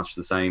rules are much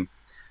the same,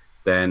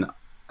 then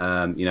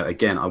you know,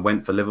 again, I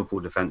went for Liverpool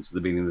defence at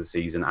the beginning of the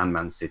season and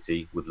Man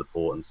City with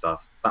Laporte and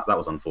stuff. That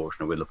was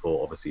unfortunate with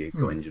Laporte. Obviously, he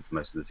got injured for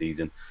most of the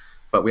season.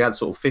 But we had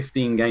sort of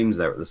 15 games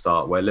there at the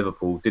start where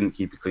Liverpool didn't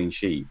keep a clean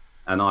sheet,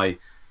 and I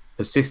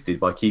persisted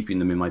by keeping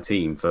them in my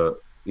team for,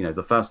 you know,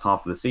 the first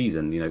half of the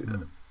season, you know,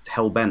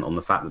 hell bent on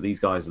the fact that these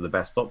guys are the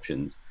best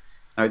options.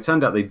 Now, it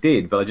turned out they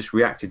did, but I just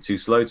reacted too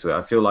slow to it.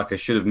 I feel like I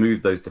should have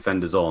moved those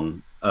defenders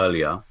on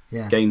earlier,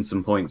 gained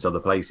some points other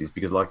places,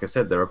 because, like I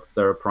said,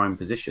 they're a prime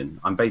position.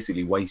 I'm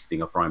basically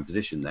wasting a prime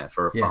position there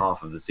for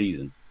half of the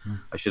season.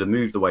 I should have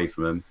moved away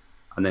from them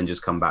and then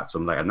just come back to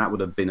them later. And that would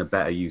have been a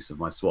better use of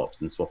my swaps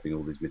than swapping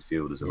all these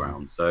midfielders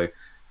around. So,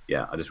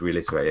 yeah, I just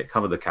reiterate it: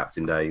 cover the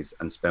captain days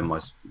and spend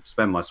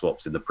my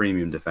swaps in the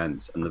premium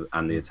defence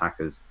and the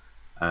attackers.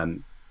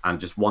 And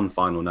just one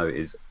final note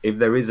is, if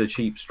there is a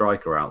cheap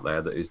striker out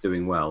there that is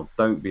doing well,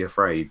 don't be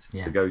afraid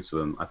to go to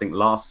him. I think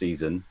last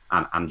season,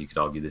 and you could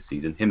argue this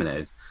season,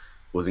 Jimenez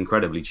was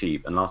incredibly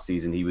cheap, and last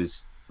season he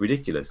was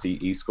ridiculous.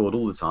 He scored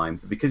all the time.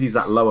 But because he's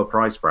that lower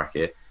price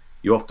bracket,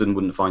 you often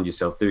wouldn't find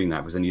yourself doing that,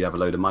 because then you'd have a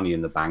load of money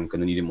in the bank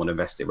and then you didn't want to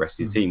invest it rest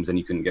of your teams, and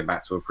you couldn't get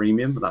back to a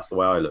premium. But that's the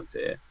way I looked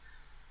at it.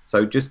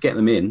 So just get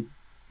them in,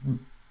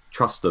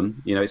 trust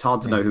them. You know, it's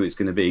hard to know who it's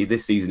going to be.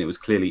 This season it was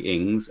clearly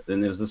Ings,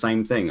 and it was the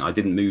same thing. I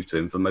didn't move to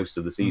him for most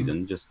of the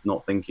season, just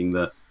not thinking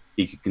that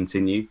he could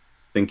continue,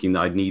 thinking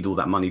that I'd need all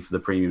that money for the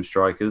premium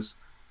strikers,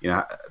 you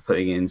know,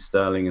 putting in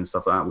Sterling and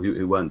stuff like that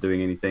who weren't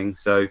doing anything.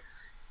 So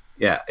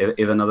yeah,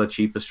 if another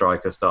cheaper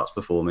striker starts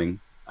performing,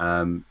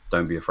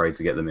 don't be afraid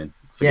to get them in.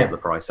 Forget the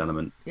price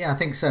element. Yeah, I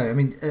think so. I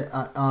mean,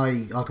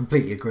 I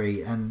completely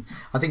agree. And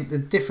I think the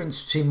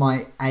difference between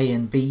my A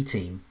and B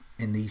team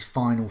in these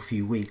final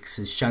few weeks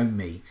has shown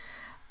me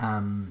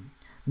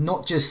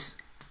not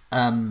just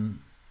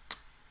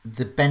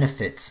the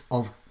benefits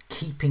of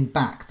keeping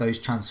back those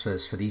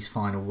transfers for these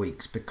final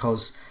weeks,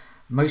 because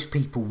most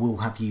people will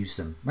have used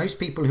them. Most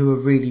people who are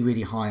really,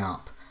 really high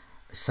up,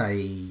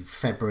 say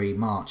February,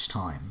 March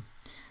time,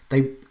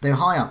 they're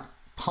high up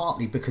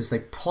partly because they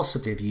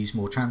possibly have used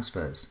more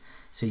transfers.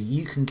 So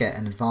you can get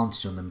an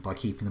advantage on them by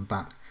keeping them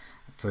back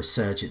for a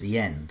surge at the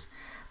end.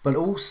 But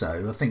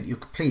also, I think you're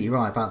completely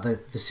right about the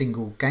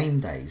single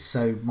game days.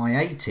 So my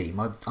A team,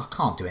 I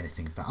can't do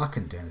anything about. I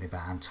couldn't do anything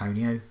about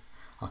Antonio.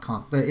 I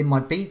can't. But in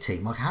my B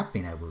team, I have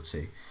been able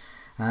to.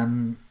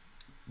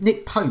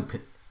 Nick Pope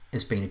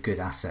has been a good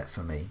asset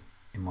for me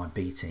in my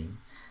B team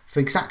for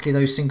exactly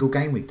those single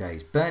game week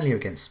days. Burnley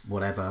against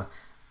whatever,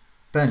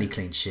 Burnley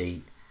clean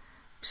sheet,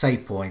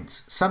 save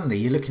points. Suddenly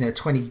you're looking at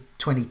a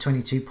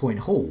 22 point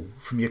haul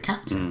from your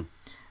captain,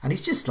 and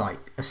he's just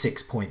like a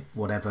 6 point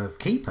whatever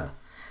keeper.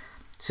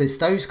 So it's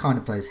those kind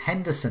of players.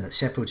 Henderson at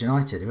Sheffield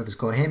United, whoever's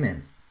got him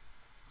in,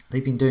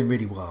 they've been doing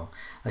really well.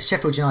 A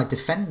Sheffield United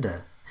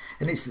defender,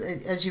 and it's,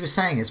 as you were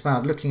saying, it's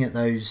about looking at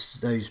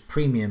those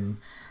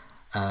premium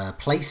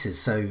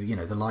places. So, you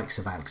know, the likes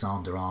of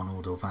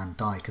Alexander-Arnold or Van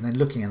Dijk, and then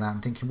looking at that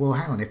and thinking, well,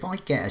 hang on, if I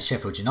get a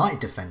Sheffield United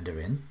defender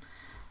in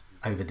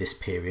over this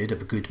period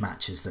of good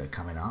matches that are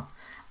coming up,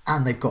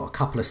 and they've got a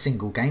couple of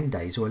single game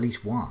days, or at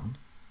least one,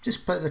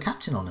 just put the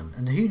captain on them,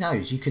 and who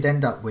knows, you could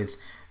end up with,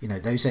 you know,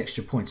 those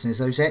extra points. And there's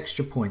those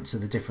extra points are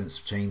the difference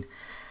between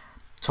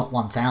top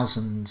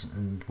 1,000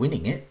 and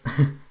winning it,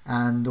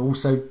 and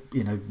also,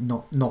 you know,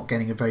 not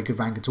getting a very good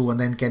rank at all, and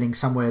then getting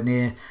somewhere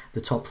near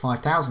the top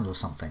 5,000 or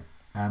something.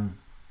 And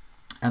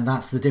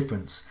that's the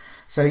difference.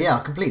 So yeah, I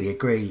completely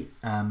agree.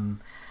 I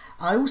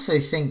also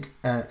think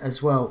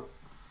as well,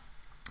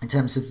 in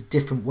terms of the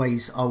different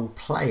ways I'll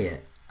play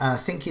it, I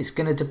think it's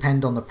going to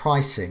depend on the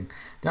pricing.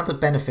 The other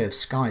benefit of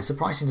Sky is the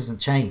pricing doesn't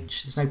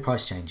change. There's no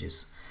price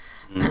changes.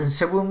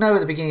 So we'll know at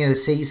the beginning of the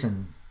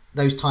season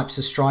those types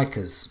of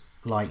strikers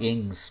like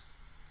Ings,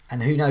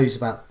 and who knows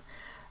about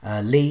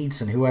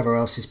Leeds and whoever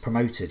else is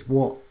promoted,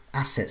 what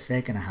assets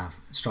they're going to have,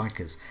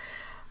 strikers.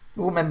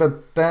 We'll remember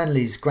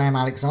Burnley's Graham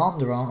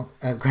Alexander-Arnold.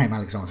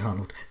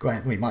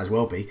 We might as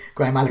well be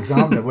Graham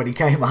Alexander when he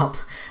came up.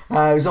 He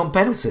was on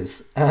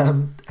penalties,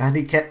 and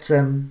he kept.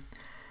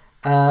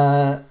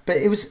 But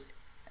it was.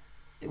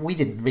 We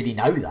didn't really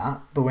know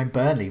that, but when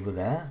Burnley were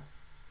there,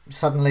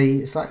 suddenly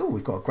it's like, oh,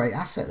 we've got a great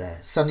asset there.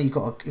 Suddenly you've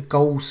got a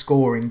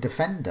goal-scoring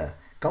defender,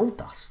 gold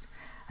dust,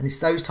 and it's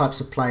those types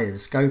of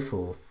players go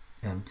for.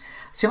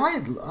 See,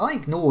 I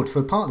ignored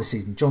for part of the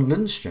season John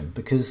Lundstrom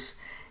because,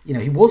 you know,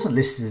 he wasn't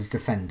listed as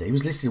defender. He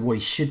was listed as what he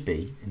should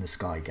be in the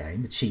Sky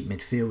game, a cheap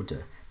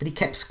midfielder, but he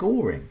kept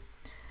scoring,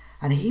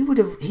 and he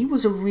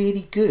was a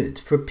really good,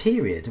 for a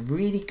period, a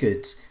really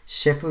good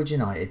Sheffield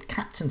United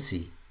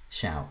captaincy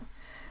shout.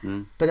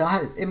 But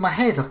in my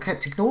head, I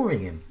kept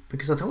ignoring him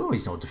because I thought, oh,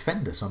 he's not a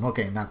defender, so I'm not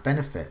getting that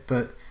benefit.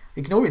 But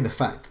ignoring the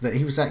fact that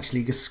he was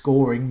actually a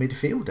scoring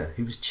midfielder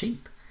who was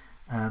cheap.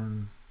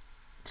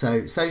 So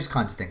it's those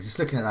kinds of things. It's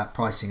looking at that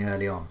pricing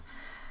early on.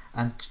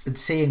 and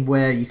seeing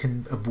where you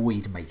can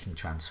avoid making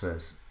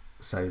transfers.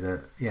 So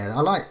that, yeah,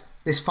 I like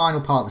this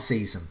final part of the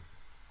season.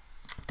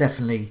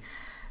 Definitely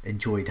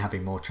enjoyed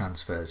having more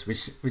transfers, which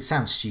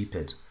sounds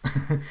stupid,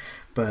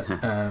 but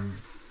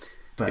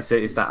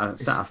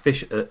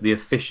the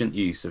efficient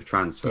use of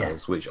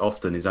transfers, which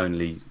often is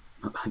only,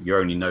 you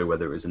only know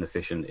whether it was an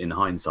efficient in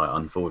hindsight,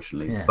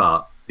 unfortunately.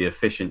 But the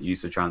efficient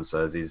use of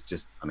transfers is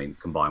just, I mean,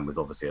 combined with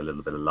obviously a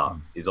little bit of luck,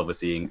 is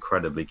obviously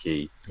incredibly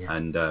key.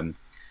 And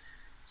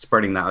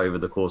spreading that over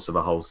the course of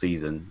a whole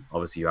season,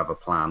 obviously you have a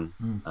plan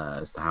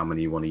as to how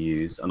many you want to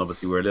use, and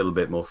obviously we're a little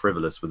bit more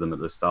frivolous with them at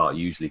the start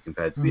usually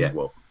compared to the I am,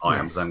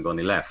 because I haven't got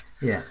any left.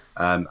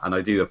 And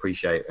I do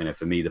appreciate, you know,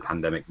 for me the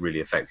pandemic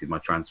really affected my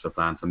transfer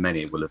plan. For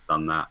many it will have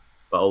done that,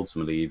 but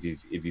ultimately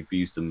if you've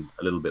used them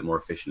a little bit more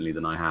efficiently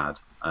than I had,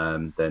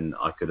 then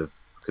I could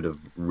have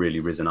really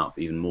risen up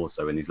even more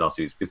so in these last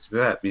weeks. Because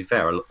to be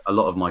fair, a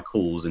lot of my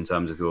calls in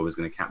terms of who I was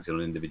going to captain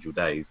on individual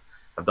days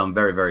have done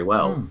very, very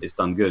well. It's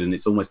done good, and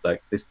it's almost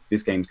like this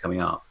game's coming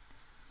up,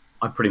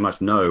 I pretty much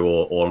know,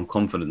 or I'm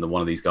confident that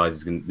one of these guys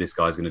is going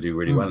to do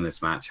really well in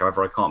this match.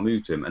 However, I can't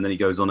move to him, and then he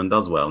goes on and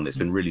does well, and it's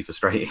been really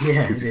frustrating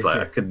because it's like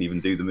I couldn't even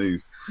do the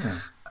move.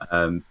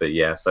 But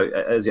yeah, so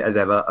as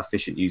ever,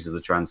 efficient use of the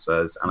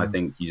transfers, and I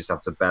think you just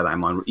have to bear that in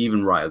mind,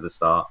 even right at the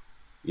start.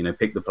 You know,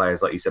 pick the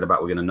players like you said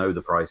about we're going to know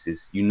the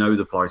prices. You know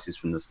the prices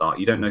from the start.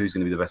 You don't know who's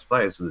going to be the best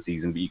players for the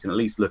season, but you can at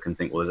least look and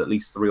think, well, there's at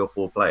least 3 or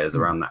 4 players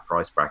around that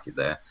price bracket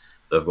there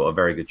that have got a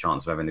very good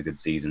chance of having a good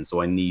season.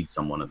 So I need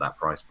someone at that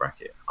price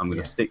bracket. I'm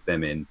going to stick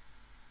them in,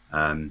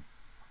 and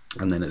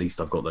then at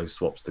least I've got those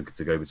swaps to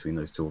go between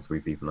those 2 or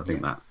 3 people. I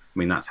think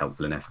that's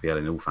helpful in FPL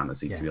and all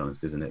fantasy, to be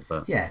honest, isn't it?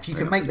 But if you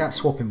can make that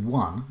swap in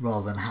one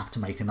rather than have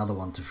to make another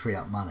one to free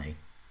up money,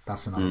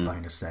 that's another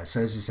bonus there. So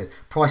as you said,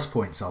 price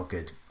points are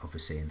good,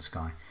 obviously, in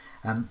Sky.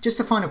 Just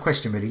a final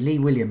question, really. Lee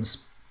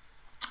Williams,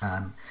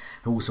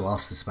 who also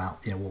asked us about,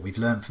 you know, what we've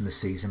learned from the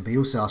season, but he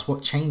also asked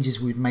what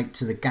changes we'd make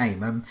to the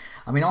game.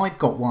 I mean, I've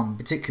got one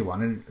particular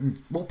one,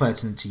 and more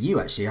pertinent to you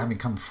actually, having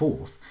come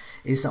forth,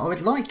 is that I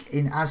would like,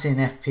 as in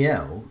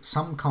FPL,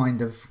 some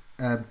kind of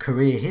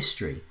career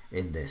history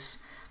in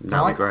this.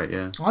 That'd be great,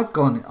 yeah. I've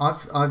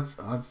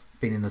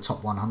been in the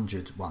top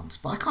 100 once,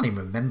 but I can't even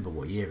remember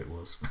what year it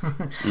was.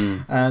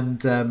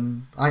 And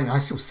I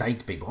still say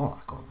to people,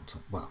 I got on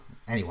top, well,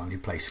 anyone who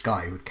plays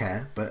Sky would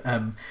care, but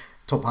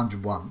top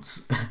 100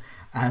 once.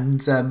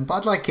 And but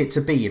I'd like it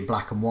to be in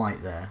black and white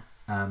there,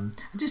 and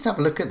just have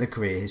a look at the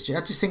career history. I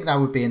just think that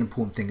would be an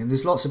important thing, and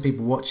there's lots of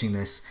people watching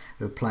this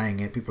who are playing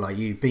it, people like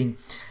you, been,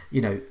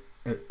 you know,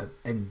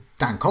 in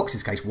Dan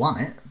Cox's case, won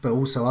it, but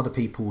also other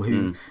people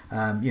who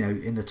you know,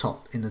 in the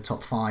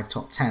top 5,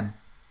 top 10,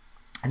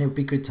 and it would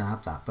be good to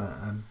have that. But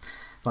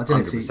I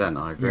don't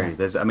 100%, I agree.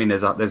 There's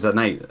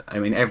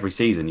every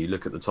season you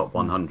look at the top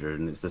 100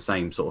 and it's the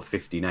same sort of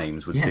 50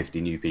 names with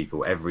 50 new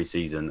people every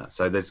season.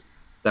 So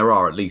there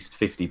are at least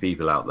 50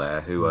 people out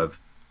there who have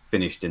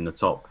finished in the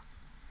top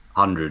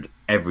 100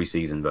 every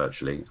season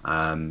virtually.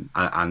 And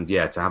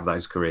to have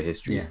those career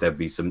histories, there'd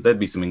be some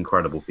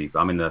incredible people.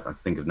 I mean, I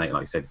think of Nate,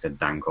 like you said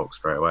Dan Cox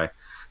straight away.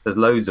 There's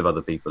loads of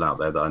other people out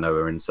there that I know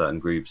are in certain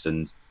groups,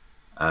 and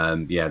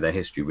their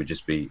history would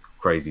just be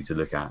crazy to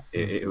look at.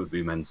 It would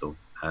be mental.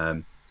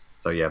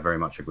 So yeah, very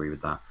much agree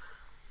with that.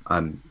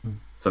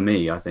 For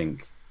me, I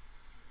think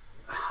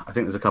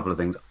there's a couple of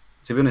things.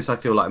 To be honest, I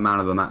feel like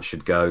man of the match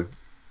should go.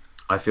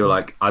 I feel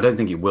like, I don't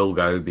think it will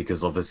go,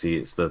 because obviously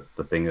it's the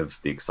thing of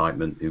the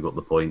excitement, who got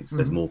the points.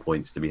 There's more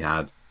points to be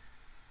had,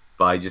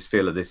 but I just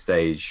feel at this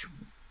stage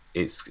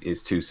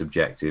it's too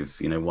subjective.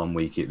 You know, one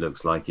week it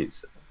looks like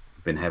it's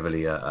been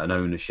heavily an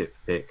ownership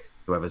pick.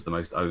 Whoever's the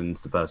most owned,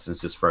 the person's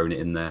just thrown it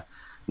in there.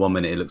 One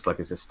minute it looks like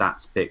it's a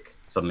stats pick.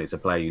 Suddenly it's a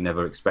player you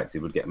never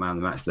expected would get man of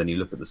the match. But then you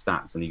look at the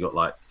stats and you got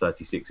like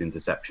 36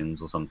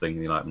 interceptions or something.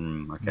 And you're like,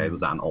 okay,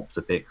 was that an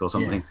Opta pick or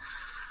something?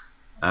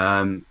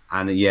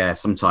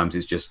 Sometimes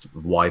it's just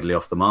widely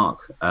off the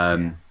mark.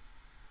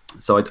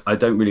 So I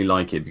don't really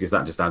like it, because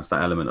that just adds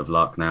that element of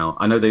luck. Now,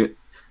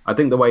 I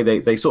think the way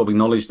they sort of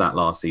acknowledged that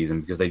last season,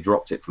 because they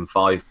dropped it from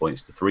 5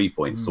 points to 3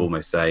 points to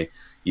almost say,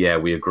 yeah,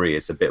 we agree,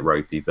 it's a bit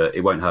ropey, but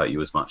it won't hurt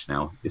you as much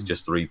now. It's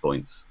just 3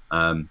 points.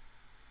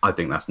 I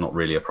think that's not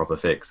really a proper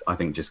fix. I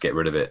think just get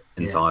rid of it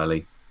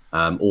entirely,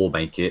 or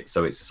make it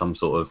so it's some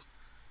sort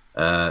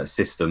of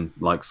system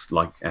like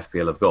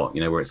FPL have got,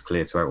 you know, where it's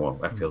clear to everyone.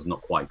 FPL's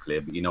not quite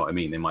clear, but you know what I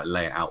mean. They might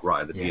lay it out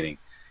right at the beginning.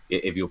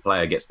 If your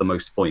player gets the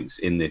most points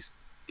in this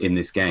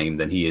game,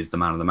 then he is the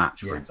man of the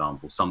match, for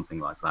example, something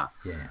like that.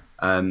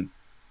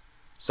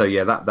 So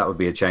yeah, that would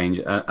be a change.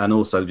 And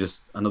also,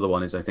 just another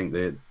one is, I think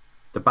the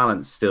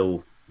balance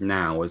still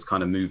now has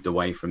kind of moved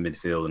away from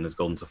midfield and has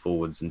gone to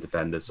forwards and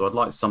defenders. So I'd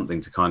like something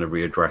to kind of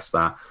readdress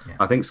that.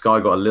 I think Sky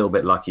got a little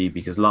bit lucky,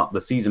 because the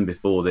season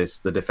before this,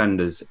 the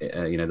defenders,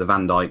 you know, the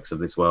Van Dijks of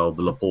this world,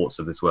 the Laportes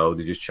of this world,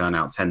 who just churn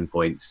out 10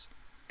 points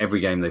every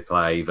game they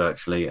play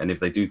virtually, and if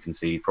they do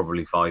concede,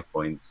 probably 5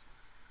 points.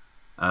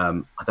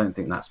 I don't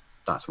think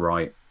that's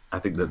right. I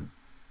think that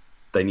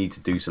they need to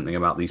do something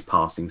about these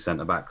passing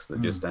centre backs that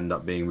just end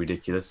up being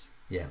ridiculous.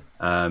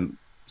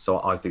 So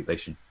I think they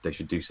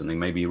should do something.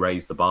 Maybe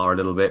raise the bar a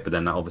little bit, but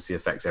then that obviously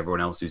affects everyone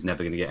else who's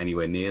never going to get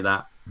anywhere near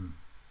that.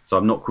 So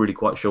I'm not really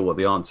quite sure what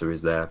the answer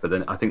is there. But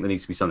then I think there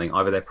needs to be something.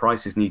 Either their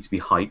prices need to be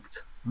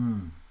hiked,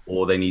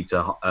 or they need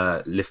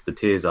to lift the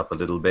tiers up a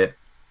little bit.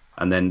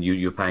 And then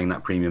you're paying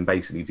that premium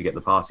basically to get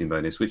the passing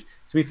bonus, which,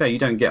 to be fair, you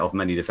don't get off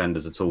many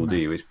defenders at all, do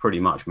you? It's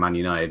pretty much Man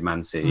United,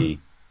 Man City.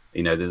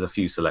 You know, there's a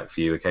few select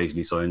few.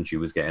 Occasionally, Soyuncu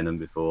was getting them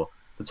before.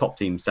 The top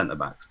team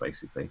centre-backs,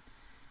 basically.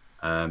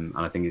 And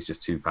I think it's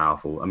just too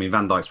powerful. I mean,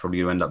 Van Dijk's probably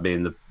going to end up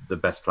being the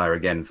best player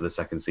again for the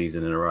second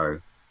season in a row.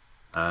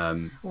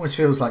 Almost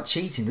feels like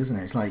cheating, doesn't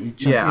it? It's like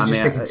you're just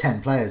picking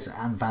 10 players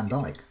and Van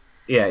Dijk.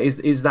 Yeah,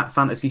 is that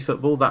fantasy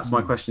football? That's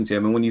my question to you.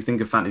 I mean, when you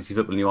think of fantasy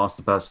football and you ask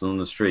the person on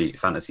the street,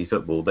 fantasy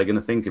football, they're going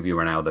to think of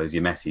your Ronaldos,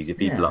 your Messis, your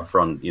people up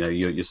front, you know,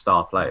 your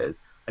star players.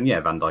 And yeah,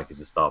 Van Dijk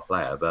is a star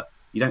player, but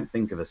you don't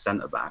think of a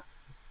centre-back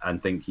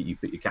and think you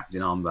put your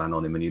captain armband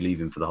on him and you leave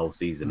him for the whole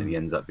season and he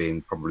ends up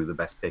being probably the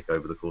best pick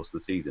over the course of the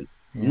season.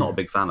 I'm not a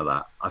big fan of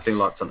that. I feel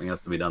like something has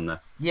to be done there.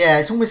 Yeah,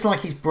 it's almost like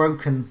he's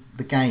broken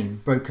the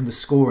game, broken the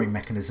scoring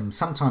mechanism.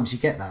 Sometimes you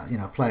get that, you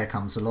know, a player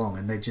comes along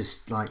and they're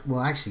just like, well,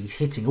 actually he's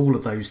hitting all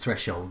of those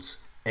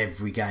thresholds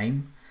every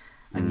game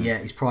and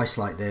yet he's priced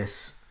like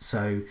this.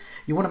 So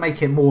you want to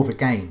make it more of a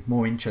game,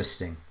 more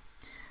interesting.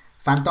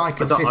 Van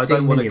Dijk at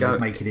 15 million would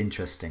make it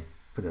interesting.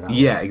 Put it that way.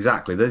 Yeah,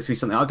 exactly. There's to be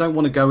something. I don't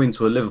want to go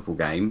into a Liverpool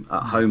game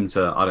at home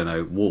to, I don't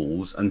know,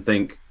 Wolves and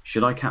think,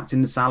 should I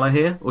captain Salah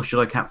here or should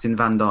I captain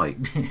Van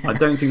Dijk? I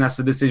don't think that's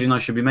the decision I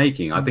should be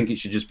making. I think it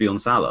should just be on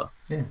Salah.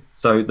 Yeah.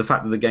 So the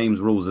fact that the game's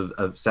rules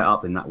have set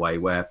up in that way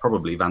where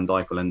probably Van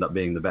Dijk will end up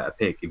being the better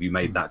pick if you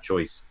made that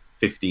choice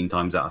 15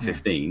 times out of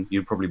 15,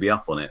 you'd probably be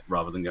up on it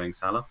rather than going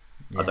Salah.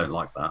 I don't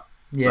like that.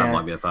 Yeah, that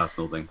might be a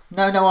personal thing.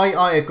 No,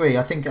 I agree.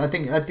 I think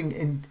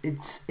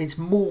it's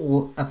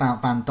more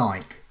about Van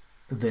Dijk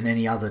than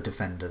any other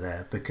defender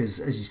there because,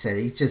 as you said,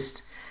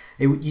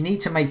 you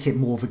need to make it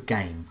more of a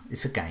game.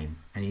 It's a game,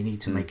 and you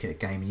need to make it a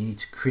game, and you need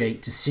to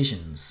create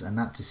decisions. And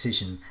that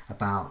decision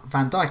about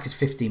Van Dijk is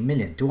 15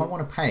 million. Do I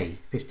want to pay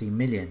 15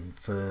 million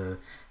for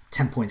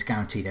 10 points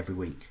guaranteed every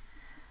week?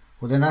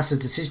 Well, then that's a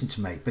decision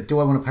to make. But do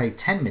I want to pay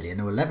 10 million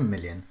or 11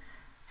 million?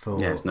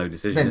 It's no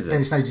decision. Then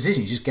it's no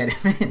decision. You just get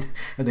him in,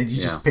 and then you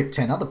just pick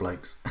 10 other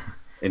blokes.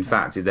 In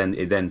fact, it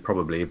then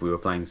probably, if we were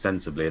playing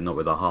sensibly and not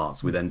with our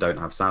hearts, we then don't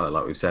have Salah,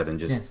 like we've said, and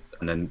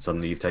then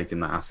suddenly you've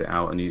taken that asset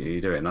out and you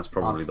do it, and that's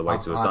probably the way to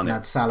have done it. I haven't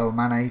had Salah or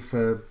Mane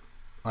for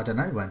I don't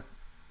know when,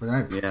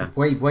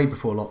 way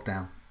before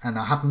lockdown, and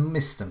I haven't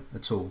missed them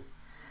at all.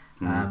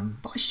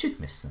 But I should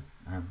miss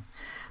them.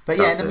 But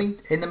yeah,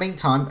 in the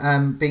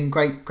meantime, been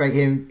great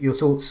hearing your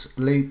thoughts,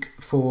 Luke,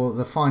 for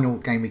the final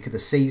game week of the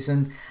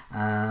season.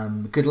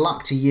 Good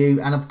luck to you,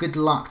 and good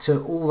luck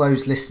to all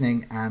those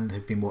listening and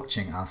who've been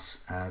watching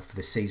us for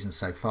this season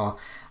so far.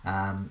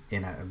 I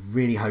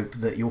really hope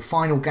that your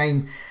final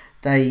game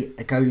day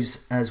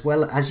goes as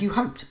well as you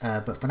hoped.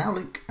 But for now,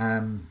 Luke,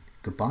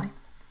 goodbye.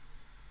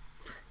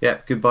 Yeah,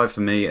 goodbye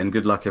for me, and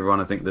good luck, everyone.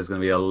 I think there's going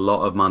to be a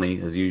lot of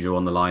money, as usual,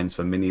 on the lines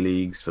for mini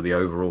leagues, for the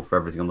overall, for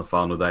everything on the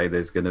final day.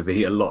 There's going to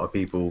be a lot of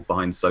people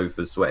behind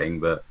sofas sweating,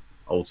 but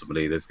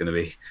ultimately, it's going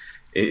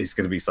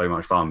to be so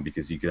much fun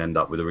because you could end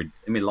up with a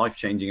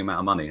life-changing amount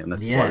of money, and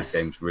that's why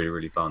this game's really,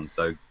 really fun.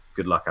 So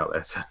good luck out there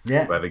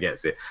to whoever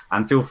gets it,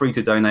 and feel free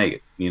to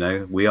donate. You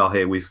know, we are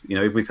here.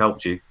 If we've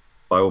helped you,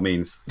 by all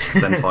means,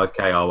 send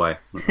 5k our way.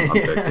 I'm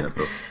joking, of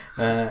course.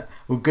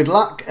 Well, good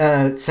luck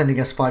sending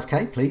us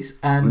 5k, please,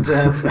 and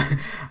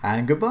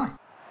and goodbye.